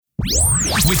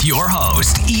With your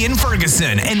host, Ian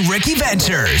Ferguson and Ricky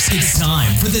Ventures. It's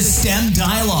time for the STEM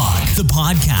Dialogue, the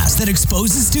podcast that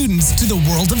exposes students to the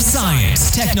world of science,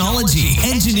 technology,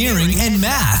 engineering, and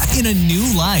math in a new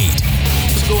light.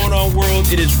 What's going on,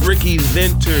 world? It is Ricky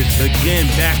Ventures again,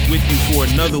 back with you for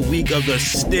another week of the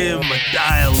STEM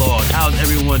Dialogue. How's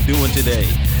everyone doing today?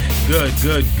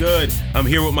 Good. I'm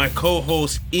here with my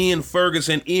co-host, Ian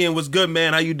Ferguson. Ian, what's good,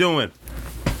 man? How you doing?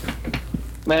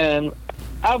 Man,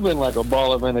 I've been like a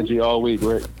ball of energy all week,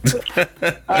 Rick.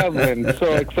 I've been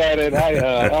so excited.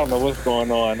 I don't know what's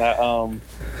going on.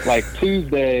 Like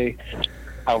Tuesday,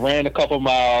 I ran a couple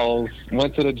miles,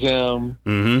 went to the gym,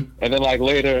 and then like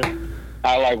later,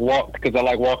 I like walked because I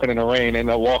like walking in the rain,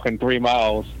 and I walking 3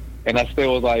 miles, and I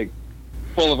still was like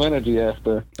full of energy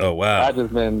after. Oh wow! I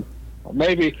just been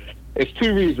maybe it's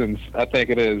 2 reasons. I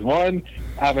think it is. One,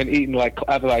 I've been eating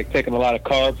I've taken a lot of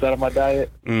carbs out of my diet,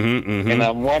 and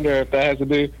I'm wondering if that has to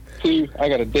do. 2, I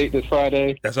got a date this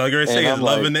Friday. That's all you're saying. It's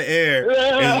love in the air.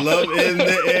 It's love in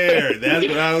the air. That's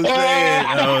what I was saying.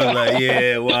 I was like,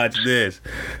 yeah, watch this.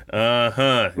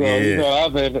 So, yeah. You know,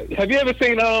 have you ever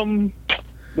seen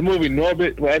the movie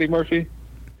Norbit with Eddie Murphy?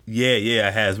 Yeah,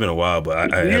 it has been a while,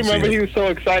 but I you remember he was so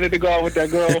excited to go out with that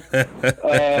girl?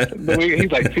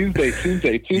 He's like Tuesday.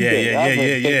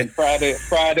 Yeah. Friday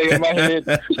in my head.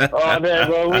 Oh, man,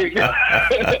 bro.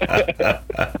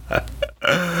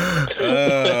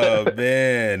 Oh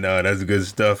man, no, that's good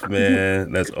stuff,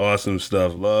 man. That's awesome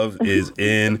stuff. Love is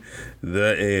in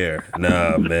the air.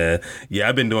 Nah, man. Yeah,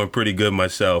 I've been doing pretty good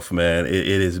myself, man.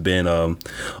 It has been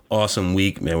awesome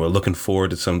week, man. We're looking forward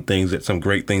to some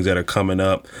great things that are coming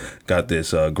up. Got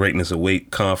this Greatness Await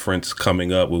conference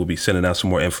coming up. We'll be sending out some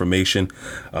more information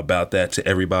about that to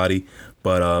everybody.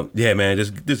 But yeah, man,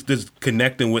 just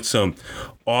connecting with some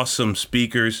awesome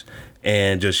speakers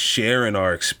and just sharing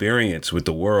our experience with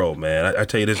the world, man. I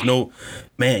tell you,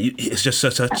 it's just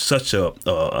such a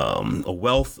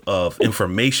wealth of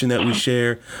information that we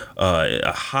share,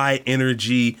 a high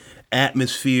energy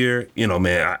atmosphere. You know,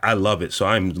 man, I love it. So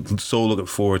I'm so looking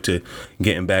forward to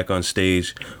getting back on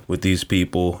stage with these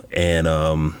people and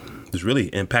just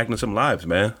really impacting some lives,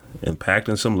 man.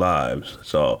 Impacting some lives.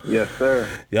 So yes, sir.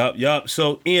 Yup.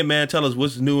 So Ian, man, tell us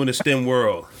what's new in the STEM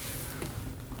world.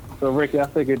 So, Ricky, I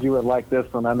figured you would like this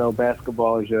one. I know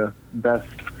basketball is your best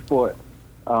sport.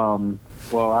 Well,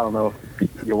 I don't know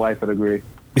if your wife would agree.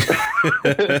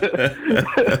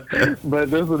 But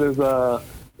this one is,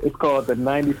 it's called the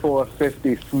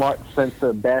 9450 Smart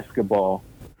Sensor Basketball.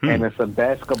 And it's a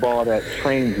basketball that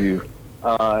trains you.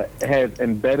 It has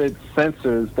embedded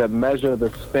sensors that measure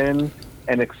the spin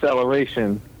and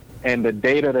acceleration and the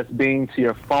data that's being to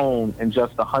your phone in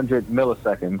just 100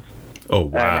 milliseconds. Oh,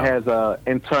 wow. And it has an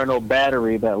internal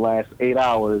battery that lasts 8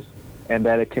 hours and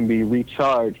that it can be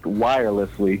recharged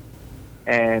wirelessly.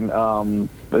 And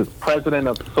the president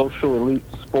of Social Elite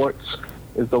Sports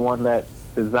is the one that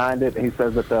designed it. He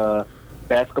says that the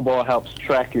basketball helps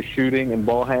track your shooting and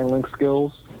ball handling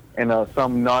skills. And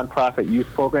some nonprofit youth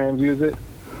programs use it.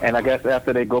 And I guess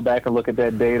after they go back and look at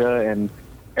that data and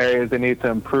areas they need to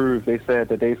improve, they said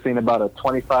that they've seen about a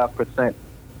 25%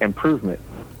 improvement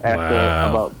after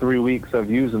about 3 weeks of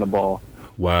using the ball.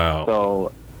 Wow.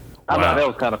 So I thought that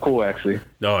was kind of cool, actually.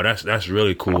 No, that's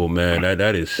really cool, man.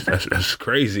 That's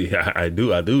crazy. I do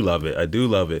love it. I do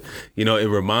love it. You know, it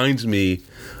reminds me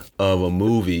of a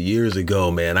movie years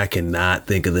ago, man. I cannot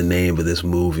think of the name of this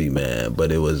movie, man,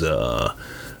 but it was a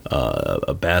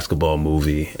basketball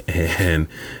movie, and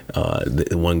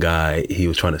the one guy, he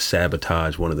was trying to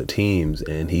sabotage one of the teams,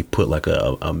 and he put like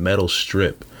a metal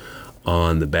strip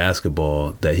on the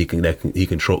basketball that he can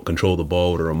control the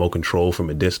ball with a remote control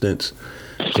from a distance.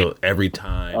 So every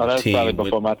time that's probably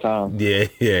before my time. Yeah,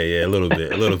 a little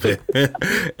bit.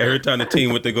 Every time the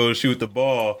team went to go shoot the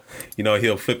ball, you know,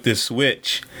 he'll flip this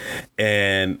switch,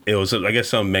 and it was, I guess,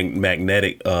 some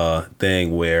magnetic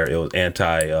thing where it was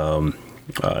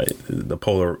the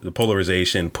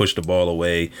polarization pushed the ball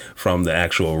away from the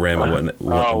actual rim and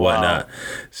whatnot. Wow.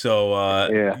 So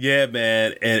yeah,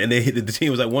 man, and the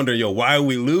team was like wondering, why are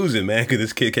we losing, man? Because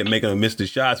this kid kept making them miss the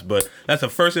shots. But that's the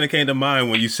first thing that came to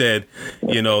mind when you said,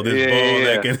 this ball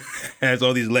that has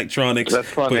all these electronics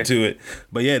put to it.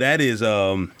 But yeah, that is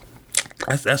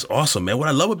that's awesome, man. What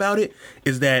I love about it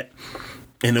is that,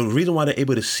 and the reason why they're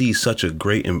able to see such a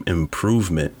great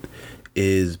improvement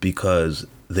is because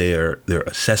they're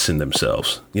assessing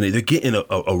themselves. You know, they're getting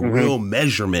a real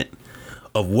measurement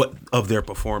of their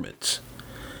performance.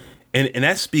 And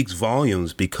that speaks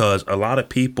volumes, because a lot of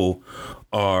people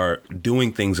are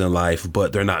doing things in life,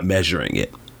 but they're not measuring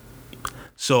it.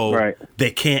 So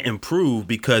they can't improve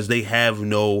because they have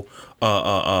no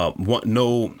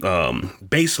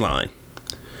baseline.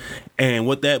 And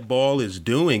what that ball is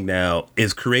doing now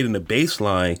is creating a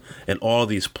baseline in all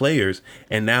these players.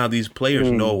 And now these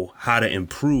players know how to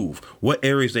improve, what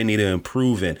areas they need to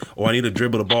improve in. Or I need to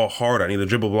dribble the ball harder. I need to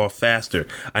dribble the ball faster.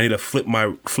 I need to flip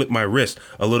my wrist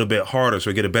a little bit harder so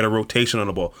I get a better rotation on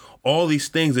the ball. All these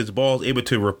things, this ball is able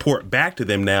to report back to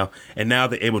them now. And now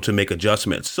they're able to make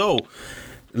adjustments. So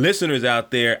listeners out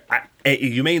there,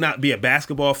 you may not be a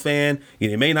basketball fan,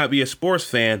 you may not be a sports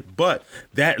fan, but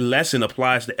that lesson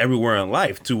applies to everywhere in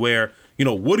life, to where,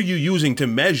 what are you using to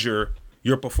measure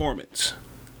your performance?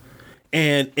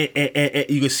 And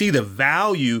you can see the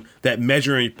value that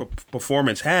measuring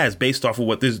performance has based off of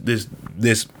what this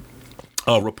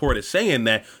report is saying,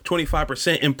 that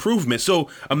 25% improvement. So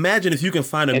imagine if you can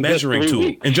find a measuring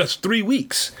tool in just 3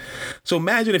 weeks. So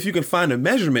imagine if you can find a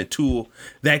measurement tool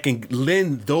that can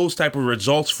lend those type of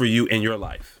results for you in your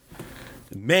life.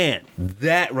 Man,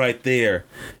 that right there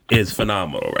is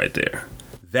phenomenal right there.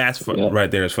 Right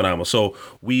there is phenomenal. So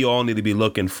we all need to be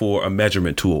looking for a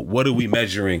measurement tool. What are we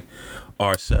measuring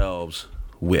ourselves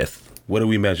with? What are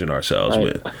we measuring ourselves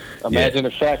with? Imagine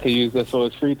if Shaq could use this for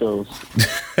his free throws.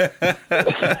 It'd be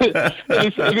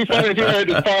funny if you heard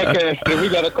this podcast and we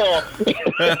got a call.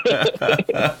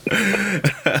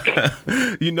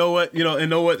 You know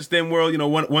what, STEM world,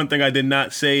 one thing I did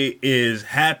not say is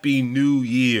Happy New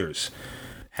Year's.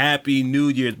 Happy New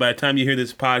Year's. By the time you hear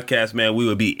this podcast, man, we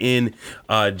will be in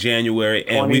January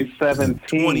and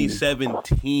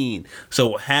 2017.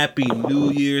 So happy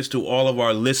New Year's to all of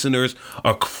our listeners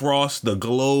across the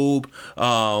globe.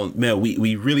 Man,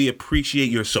 we really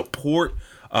appreciate your support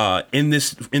in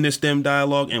this STEM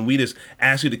dialogue, and we just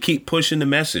ask you to keep pushing the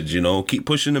message, keep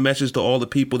pushing the message to all the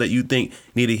people that you think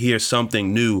need to hear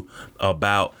something new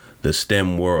about the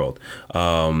STEM world.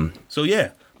 So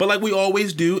yeah. But like we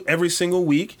always do, every single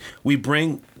week, we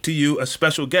bring to you a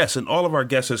special guest. And all of our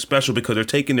guests are special because they're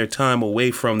taking their time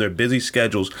away from their busy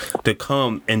schedules to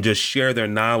come and just share their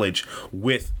knowledge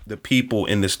with the people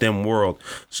in the STEM world.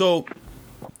 So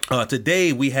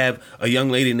today we have a young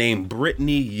lady named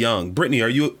Brittany Young. Brittany, are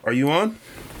you on?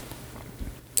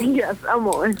 Yes, I'm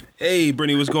on. Hey,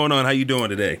 Brittany, what's going on? How you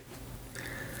doing today?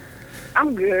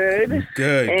 I'm good.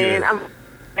 Good.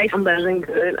 I'm buzzing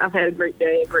good. I've had a great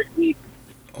day, a great week.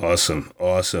 Awesome.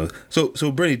 So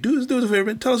Brittany, do us a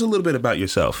favor. Tell us a little bit about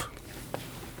yourself.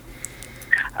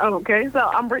 Okay,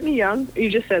 so I'm Brittany Young. You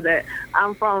just said that.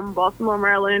 I'm from Baltimore,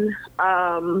 Maryland.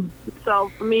 So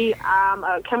for me, I'm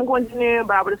a chemical engineer,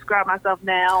 but I would describe myself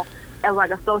now as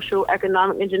like a social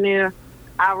economic engineer.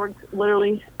 I worked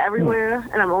literally everywhere,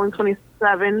 and I'm only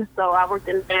 27. So I worked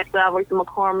in NASA, I worked in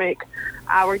McCormick,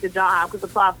 I worked at Johns Hopkins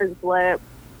Applied Physics Lab.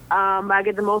 I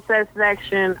get the most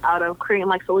satisfaction out of creating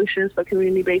like solutions for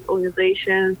community-based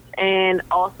organizations and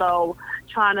also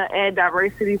trying to add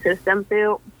diversity to the STEM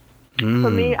field. For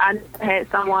me, I had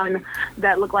someone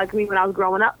that looked like me when I was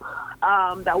growing up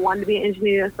that wanted to be an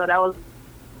engineer. So that was,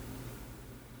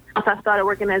 once I started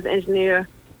working as an engineer,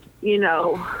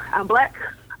 I'm Black,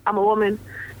 I'm a woman,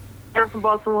 I'm from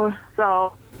Baltimore,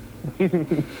 so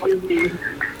I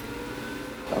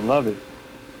love it.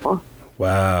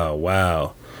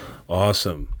 Wow.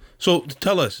 Awesome. So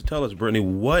tell us, Brittany,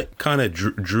 what kind of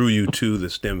drew you to the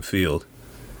STEM field?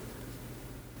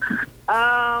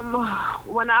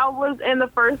 When I was in the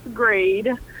first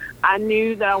grade, I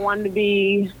knew that I wanted to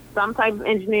be some type of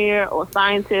engineer or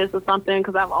scientist or something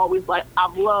because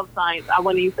I've loved science. I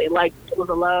wouldn't even say it was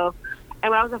a love.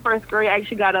 And when I was in first grade, I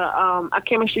actually got a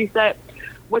chemistry set,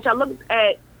 which I looked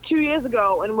at 2 years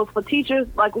ago, and it was for teachers,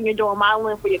 like when you're doing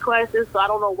modeling for your classes. So I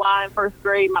don't know why in first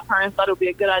grade my parents thought it would be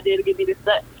a good idea to give me this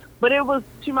set. But it was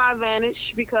to my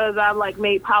advantage because I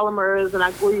made polymers and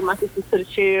I glued my systems to the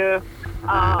chair.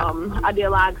 I did a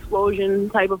lot of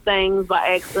explosion type of things by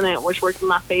accident, which worked in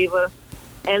my favor.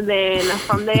 And then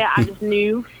from there, I just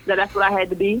knew that that's what I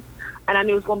had to be. And I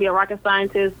knew it was going to be a rocket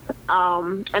scientist.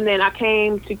 And then I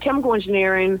came to chemical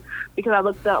engineering because I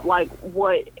looked up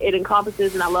what it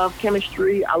encompasses, and I love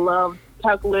chemistry. I love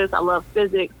calculus. I love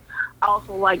physics. I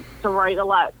also like to write a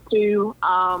lot too.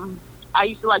 I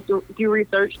used to like to do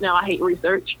research. Now I hate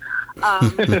research.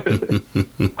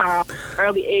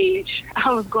 Early age,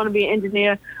 I was going to be an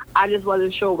engineer. I just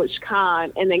wasn't sure which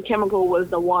kind. And then chemical was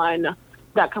the one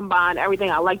that combined everything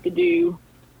I like to do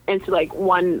into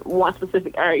one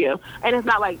specific area. And it's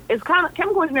not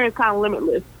chemical engineering is kind of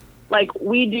limitless.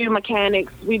 We do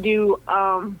mechanics, we do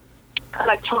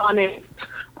electronics.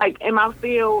 In my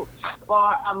field,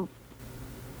 I'm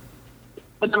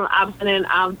abstinent.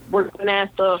 I've worked for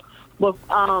NASA with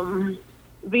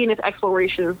Venus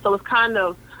exploration. So it's kind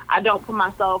of, I don't put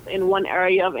myself in one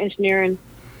area of engineering.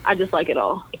 I just like it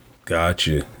all. Got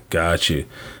you.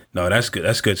 No, that's good.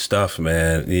 That's good stuff,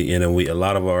 man. You know, a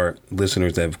lot of our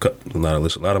listeners that have a lot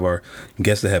of our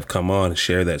guests that have come on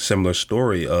share that similar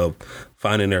story of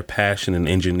finding their passion in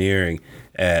engineering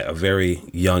at a very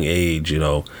young age, you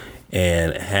know,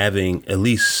 and having at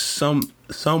least some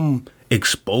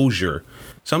exposure,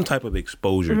 some type of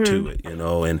exposure to it, you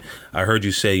know. And I heard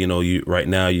you say, you know, you right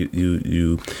now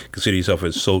you consider yourself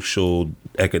a social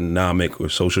economic or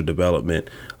social development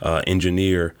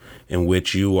engineer, in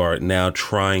which you are now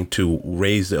trying to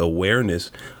raise the awareness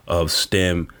of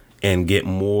STEM and get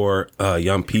more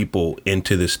young people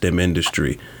into the STEM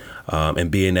industry, and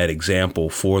being that example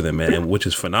for them, and which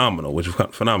is phenomenal.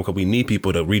 Because we need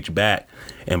people to reach back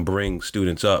and bring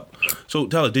students up. So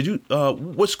tell us,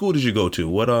 what school did you go to?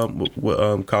 What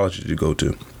college did you go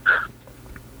to?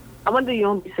 I went to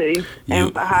UMBC,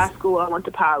 and for high school I went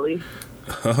to Poly.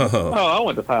 Oh, I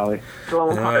went to Poly.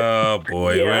 Oh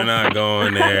boy, yeah. We're not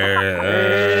going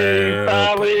there.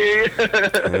 Poly.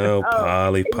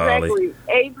 Poly. Exactly,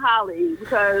 Poly,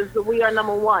 because we are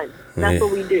number one. That's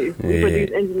what we do. We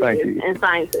produce engineers and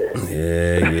scientists.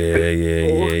 Yeah.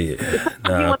 You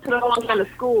went to the wrong kind of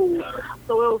school,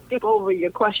 so we'll skip over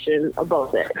your question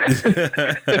about that.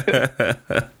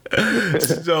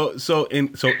 So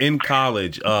in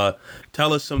college,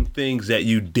 tell us some things that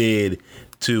you did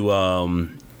to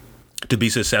be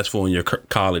successful in your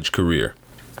college career.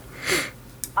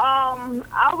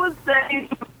 I would say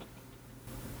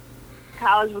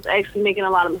college was actually making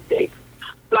a lot of mistakes.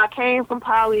 So I came from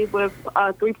Poly with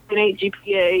a 3.8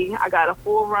 GPA. I got a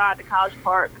full ride to College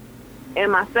Park. In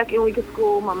my second week of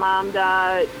school, my mom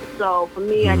died. So for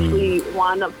me, actually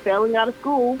wound up failing out of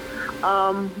school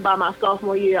by my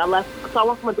sophomore year. I left. So I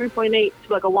went from a 3.8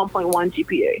 to like a 1.1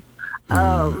 GPA.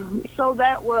 So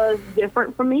that was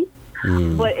different for me,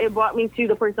 but it brought me to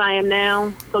the person I am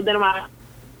now. So then my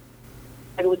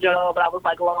regular job, I was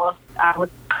like lost. I was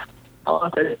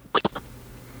lost at it.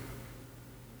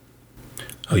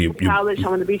 College, I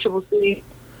went to BCCC,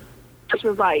 which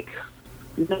was like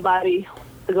nobody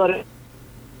to go to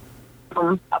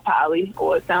a Poly,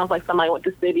 or it sounds like somebody went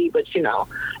to City, but you know,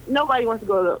 nobody wants to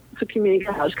go to community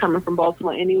college coming from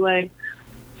Baltimore anyway.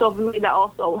 So for me, that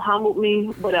also humbled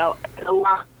me, but it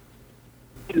allowed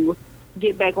me to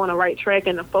get back on the right track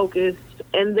and to focus.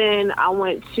 And then I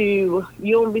went to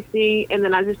UMBC, and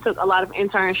then I just took a lot of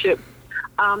internships.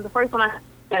 The first one I had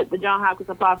at the Johns Hopkins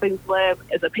Applied Physics Lab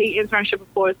is a paid internship,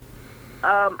 of course.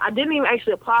 I didn't even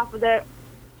actually apply for that.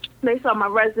 They saw my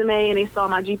resume, and they saw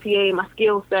my GPA and my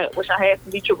skill set, which I had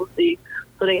from BCCC,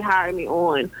 so they hired me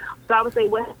on. So I would say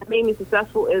what made me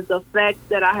successful is the fact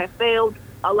that I have failed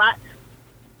a lot.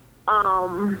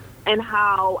 And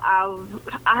how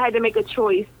I had to make a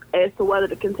choice as to whether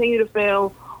to continue to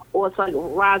fail or to like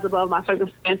rise above my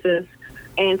circumstances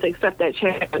and to accept that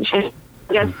challenge. And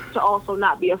I guess to also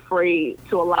not be afraid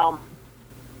to allow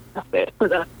it,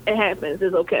 because it happens.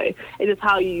 It's okay. It is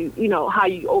how you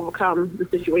overcome the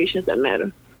situations that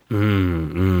matter.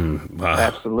 Wow.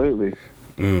 Absolutely.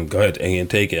 Go ahead and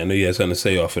take it. I know you had something to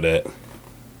say off of that.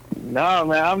 No,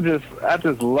 man, I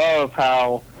just love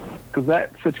how. Because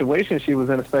that situation she was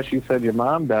in, especially you said your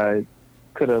mom died,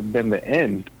 could have been the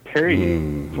end,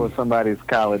 period, for somebody's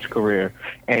college career.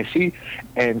 And she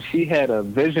had a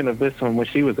vision of this one when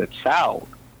she was a child,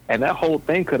 and that whole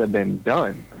thing could have been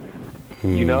done,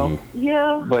 you know?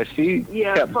 Yeah. But she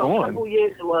kept for going. A couple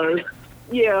years it was.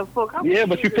 Yeah, for a couple years.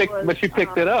 But you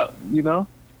picked it up, you know?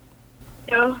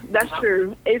 Yeah, that's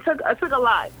true. It took a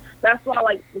lot. That's why,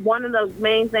 like, one of the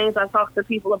main things I talk to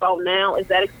people about now is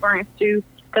that experience too.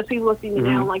 Because people see me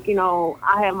now, like, you know,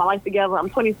 I have my life together. I'm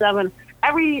 27.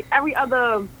 Every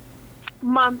other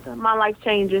month, my life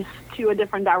changes to a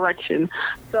different direction.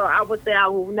 So I would say I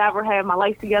will never have my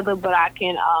life together, but I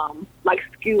can,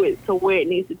 skew it to where it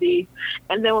needs to be.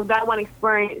 And then with that one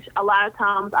experience, a lot of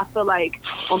times I feel like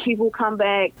when people come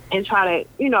back and try to,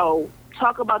 you know,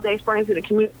 talk about their experience in the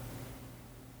community,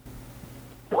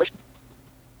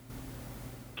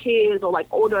 kids or, like,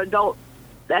 older adults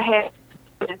that have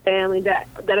and family that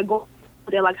are going,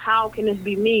 they're like, how can this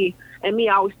be me? And me,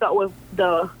 I always start with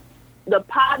the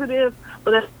positive, but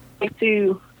then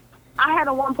I had a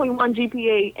 1.1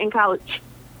 GPA in college.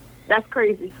 That's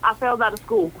crazy. I failed out of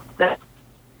school. That,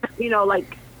 you know,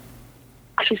 like,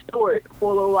 I actually stored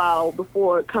for a little while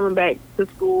before coming back to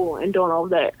school and doing all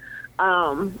of that.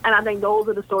 And I think those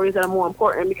are the stories that are more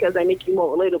important because they make you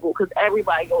more relatable, because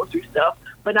everybody goes through stuff,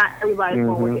 but not everybody's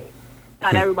going to work it.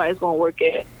 Not everybody's going to work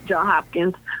at Johns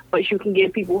Hopkins, but you can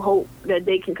give people hope that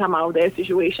they can come out of their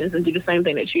situations and do the same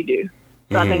thing that you do.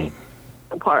 So I think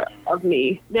that's a part of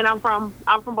me. Then I'm from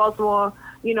Baltimore.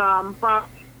 You know, I'm from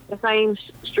the same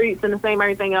streets and the same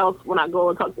everything else when I go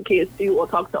and talk to kids too, or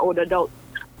talk to older adults.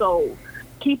 So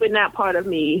keeping that part of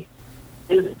me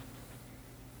is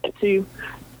to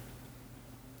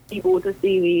people to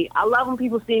see me. I love when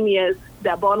people see me as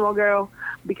that Baltimore girl,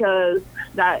 because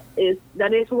that is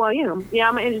who I am. Yeah,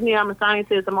 I'm an engineer, I'm a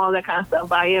scientist, I'm all that kind of stuff,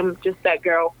 but I am just that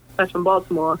girl that's from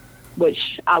Baltimore,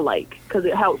 which I like because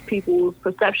it helps people's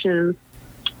perceptions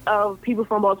of people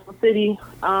from Baltimore City.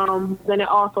 Then it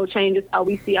also changes how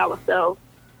we see ourselves.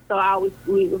 So I always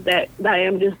believe with that I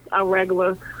am just a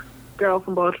regular girl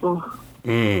from Baltimore.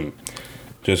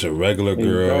 Just a regular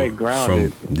girl very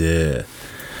grounded.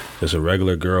 Just a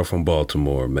regular girl from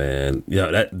Baltimore, man.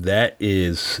 Yeah,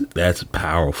 that's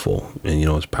powerful. And you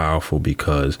know, it's powerful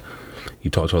because you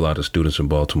talk to a lot of students in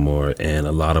Baltimore, and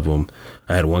a lot of them,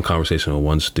 I had one conversation with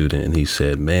one student, and he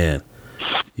said, man,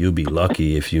 you'll be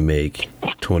lucky if you make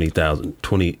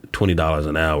 $20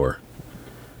 an hour.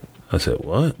 I said,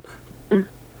 what?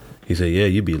 He said, yeah,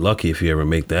 you'd be lucky if you ever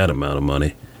make that amount of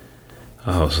money.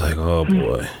 I was like, oh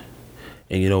boy.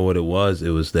 And you know what it was? It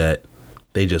was that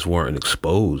they just weren't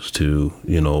exposed to,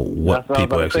 you know, what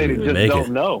people actually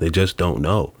making. They just don't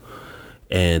know.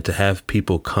 And to have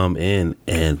people come in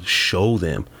and show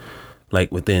them,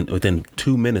 like within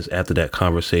 2 minutes after that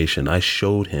conversation, I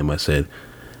showed him, I said,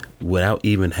 without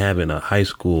even having a high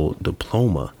school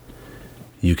diploma,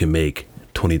 you can make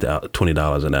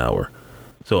 $20 an hour.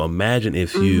 So imagine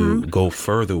if you go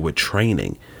further with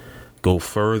training, go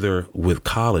further with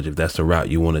college, if that's the route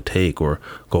you want to take, or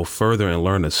go further and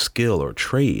learn a skill or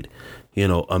trade. You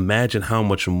know, imagine how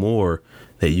much more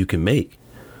that you can make.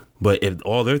 But if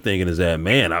all they're thinking is that,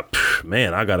 man,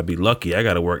 I got to be lucky. I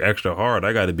got to work extra hard.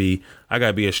 I got to be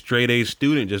a straight A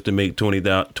student just to make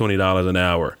 $20 an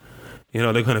hour. You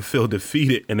know, they're going to feel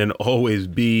defeated and then always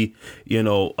be, you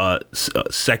know,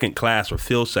 second class or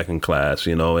feel second class,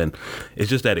 you know, and it's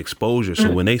just that exposure.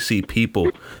 So when they see people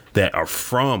that are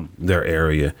from their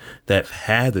area, that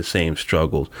had the same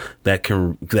struggles, that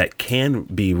can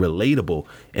be relatable,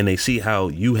 and they see how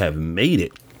you have made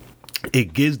it,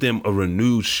 it gives them a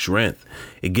renewed strength.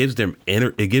 It gives them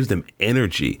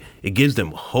energy. It gives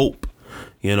them hope,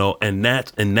 you know, and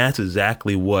that's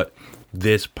exactly what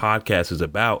this podcast is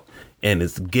about. And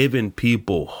it's giving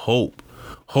people hope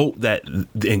that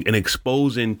and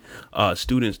exposing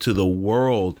students to the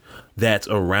world that's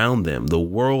around them, the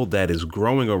world that is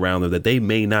growing around them that they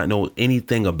may not know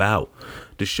anything about,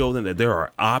 to show them that there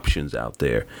are options out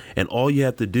there. And all you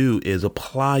have to do is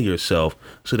apply yourself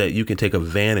so that you can take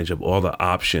advantage of all the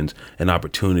options and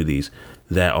opportunities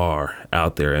that are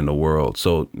out there in the world.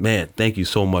 So, man, thank you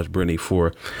so much, Brittany,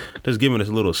 for just giving us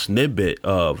a little snippet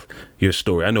of your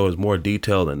story. I know it's more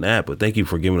detailed than that, but thank you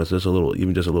for giving us just a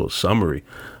little summary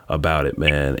about it,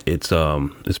 man. It's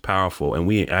powerful,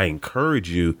 and I encourage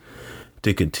you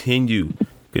to continue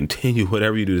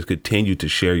whatever you do, is continue to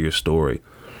share your story,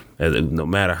 no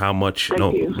matter how much,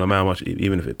 no matter how much,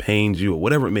 even if it pains you or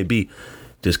whatever it may be.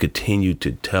 Just continue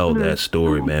to tell that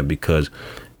story, man, because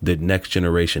the next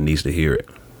generation needs to hear it.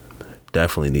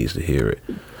 Definitely needs to hear it.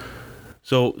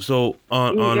 So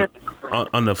on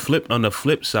the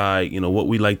flip side, you know, what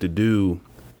we like to do,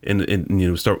 and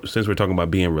you know, since we're talking about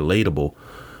being relatable,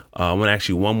 I want to ask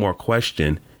you one more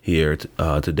question here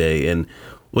today. And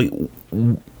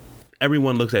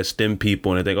everyone looks at STEM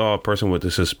people and they think, oh, a person with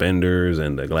the suspenders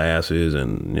and the glasses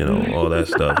and, you know, all that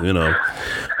stuff, you know.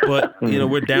 But, you know,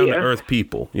 we're down to earth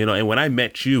people, you know. And when I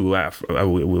met you a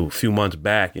few months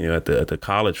back, you know, at the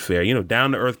college fair, you know,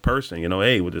 down to earth person, you know,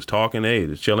 hey, we're just talking, hey,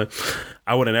 just chilling.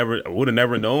 I would have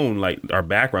never known like our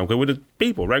background, because we're just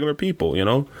people, regular people, you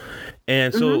know.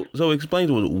 And so explain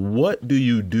to us, what do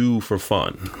you do for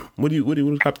fun? What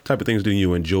type of things do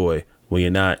you enjoy when you're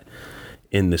not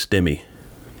in the STEMmy?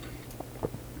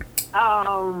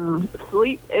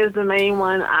 Sleep is the main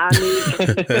one. I need,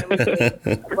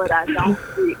 but I don't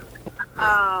sleep.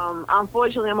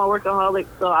 Unfortunately, I'm a workaholic,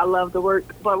 so I love to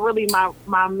work. But really,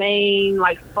 my main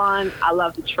like fun, I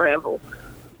love to travel,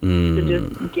 to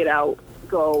just get out,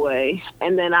 go away.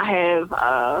 And then I have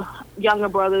younger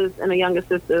brothers and a younger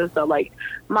sister, so like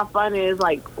my fun is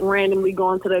like randomly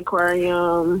going to the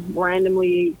aquarium,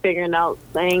 randomly figuring out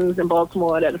things in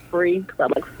Baltimore that are free, because I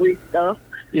like free stuff.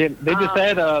 Yeah, they just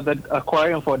had the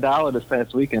aquarium for $1 this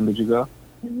past weekend. Did you go?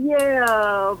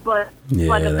 Yeah, but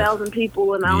like 1,000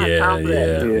 people, and I don't have time for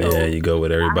that. Yeah, you go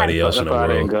with everybody else in the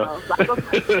world. I go to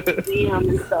the museum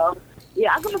and stuff.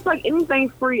 Yeah, I go to like anything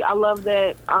free. I love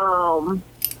that.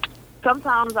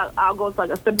 Sometimes I'll go to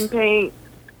like a sip and paint.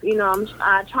 You know,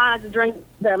 I try not to drink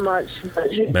that much. But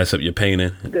mess up your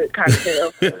painting. Good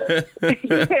cocktail.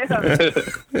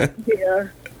 Yeah.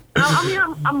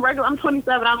 I'm regular. I'm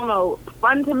 27. I don't know.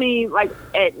 Fun to me, like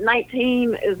at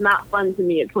 19, is not fun to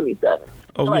me at 27.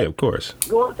 Oh, like, yeah, of course.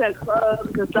 Going to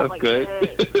clubs and stuff like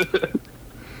that.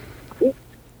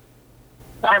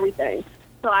 Everything.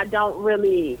 So I don't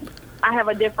really. I have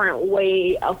a different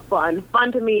way of fun.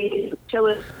 Fun to me is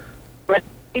chilling.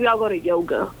 Maybe I'll go to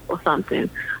yoga or something.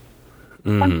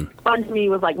 Fun to me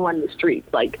was like running the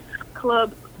streets, like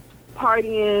clubs,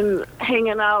 partying,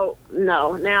 hanging out.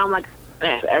 No, now I'm like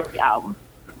every hour.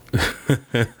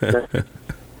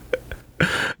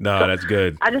 No, that's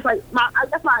good. I just like I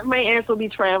guess my main answer will be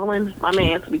traveling.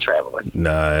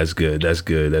 Nah, that's good. That's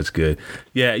good. That's good.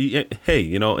 Yeah. Hey,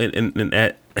 you know, and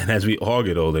as we all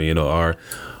get older, you know, our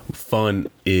fun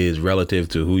is relative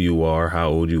to who you are, how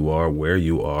old you are, where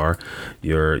you are,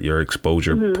 your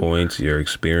exposure points, your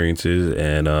experiences,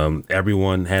 and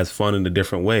everyone has fun in a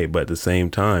different way. But at the same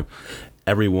time,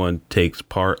 everyone takes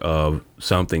part of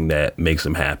something that makes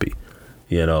them happy.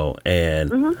 You know,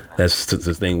 and that's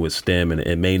the thing with STEM, and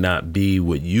it may not be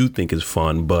what you think is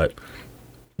fun, but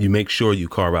you make sure you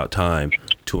carve out time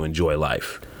to enjoy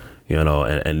life. You know,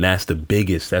 and that's the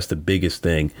biggest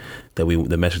thing that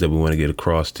the message that we want to get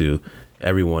across to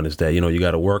everyone is that, you know, you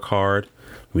got to work hard.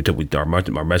 Our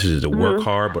message is to work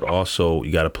hard, but also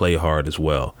you got to play hard as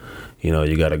well. You know,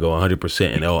 you got to go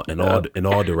 100% in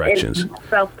all directions. And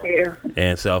self-care.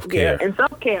 And self-care. Yeah, and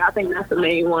self-care, I think that's the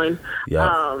main one.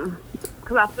 Yeah.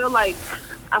 Because I feel like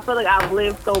I've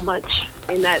lived so much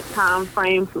in that time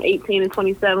frame from 18 to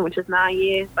 27, which is 9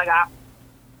 years. Like,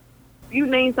 if you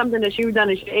name something that you've done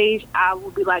at your age, I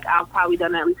will be like, I've probably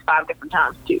done that at least 5 different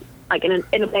times too, like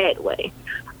in a bad way.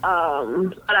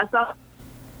 But I saw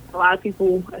a lot of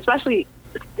people, especially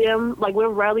STEM, like we're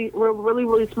really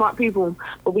smart people,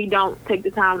 but we don't take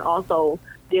the time to also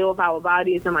deal with our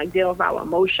bodies and like deal with our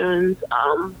emotions.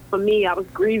 For me, I was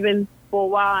grieving for a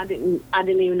while. I didn't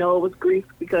even know it was grief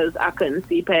because I couldn't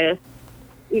see past,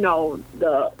 you know,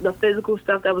 the physical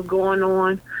stuff that was going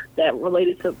on that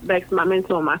related to back to my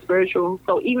mental and my spiritual.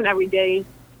 So even every day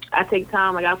I take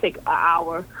time, like I'll take an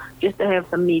hour just to have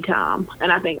some me time.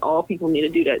 And I think all people need to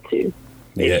do that too.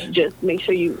 Yeah. Just make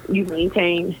sure you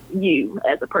maintain you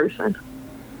as a person.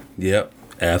 Yep.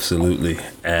 Absolutely.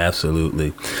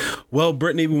 Well,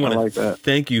 Brittany, we want to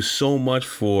thank you so much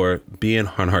for being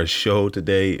on our show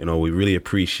today. You know, we really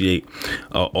appreciate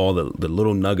all the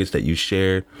little nuggets that you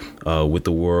shared with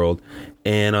the world.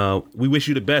 And we wish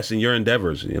you the best in your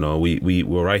endeavors. You know,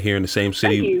 we're right here in the same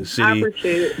city I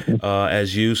appreciate it.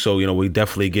 As you. So, you know, we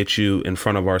definitely get you in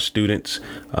front of our students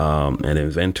and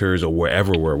inventors or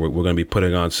wherever we're going to be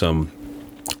putting on some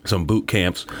boot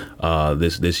camps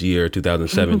this year,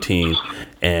 2017,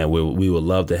 and we would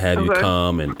love to have you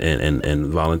come and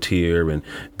volunteer and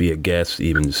be a guest,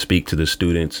 even speak to the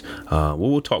students.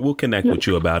 We'll connect with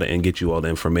you about it and get you all the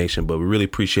information. But we really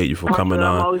appreciate you for coming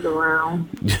on. I'm always around.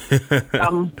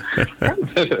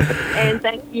 And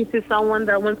thank you to someone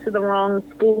that went to the wrong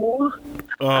school.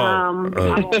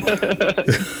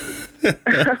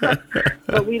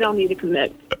 But we don't need to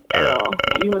connect at all.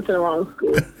 You went to the wrong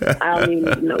school. I don't even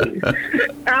need to know you.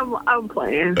 I'm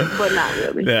playing, but not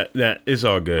really. That it's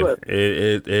all good. But,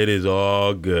 it is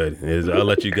all good. I'll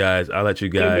let you guys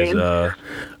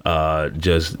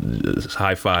just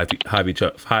high five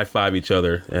each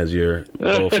other as you're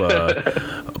both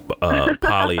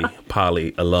poly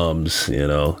alums. You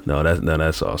know,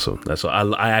 that's awesome. That's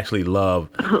all. I actually love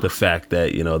the fact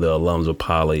that, you know, the alums of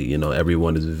poly, you know,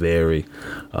 everyone is very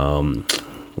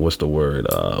what's the word?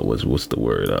 What's the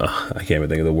word? I can't even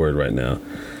think of the word right now.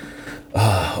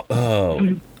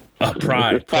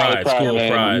 Pride, school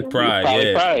pride,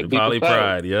 yeah. Poly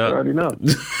pride, yeah. I already know.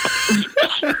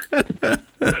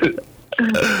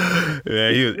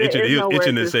 Yeah, he was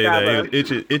itching to say that. He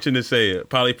was itching to say it.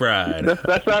 Poly pride.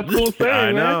 That's not cool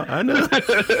saying. I know.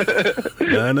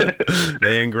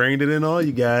 They ingrained it in all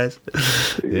you guys.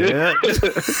 Yeah.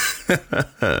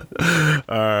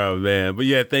 Oh man, but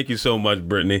yeah, thank you so much,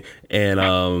 Brittany,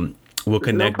 and we'll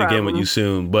connect again with you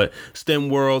soon. But STEM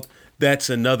World. We're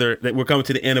coming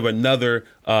to the end of another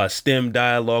STEM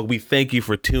dialogue. We thank you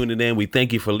for tuning in. We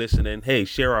thank you for listening. Hey,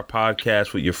 share our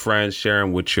podcast with your friends, share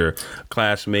them with your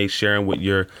classmates, share them with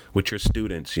your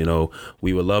students. You know,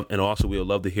 we would love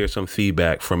to hear some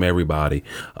feedback from everybody.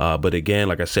 But again,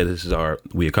 like I said,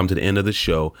 we have come to the end of the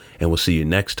show, and we'll see you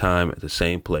next time at the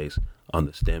same place on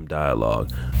the STEM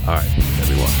Dialogue. All right,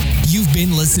 everyone. You've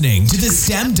been listening to the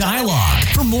STEM Dialogue.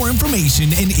 For more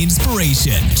information and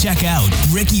inspiration, check out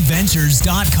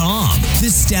rickyventures.com. The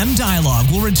STEM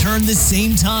Dialogue will return the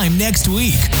same time next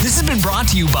week. This has been brought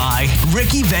to you by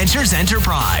Ricky Ventures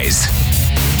Enterprise.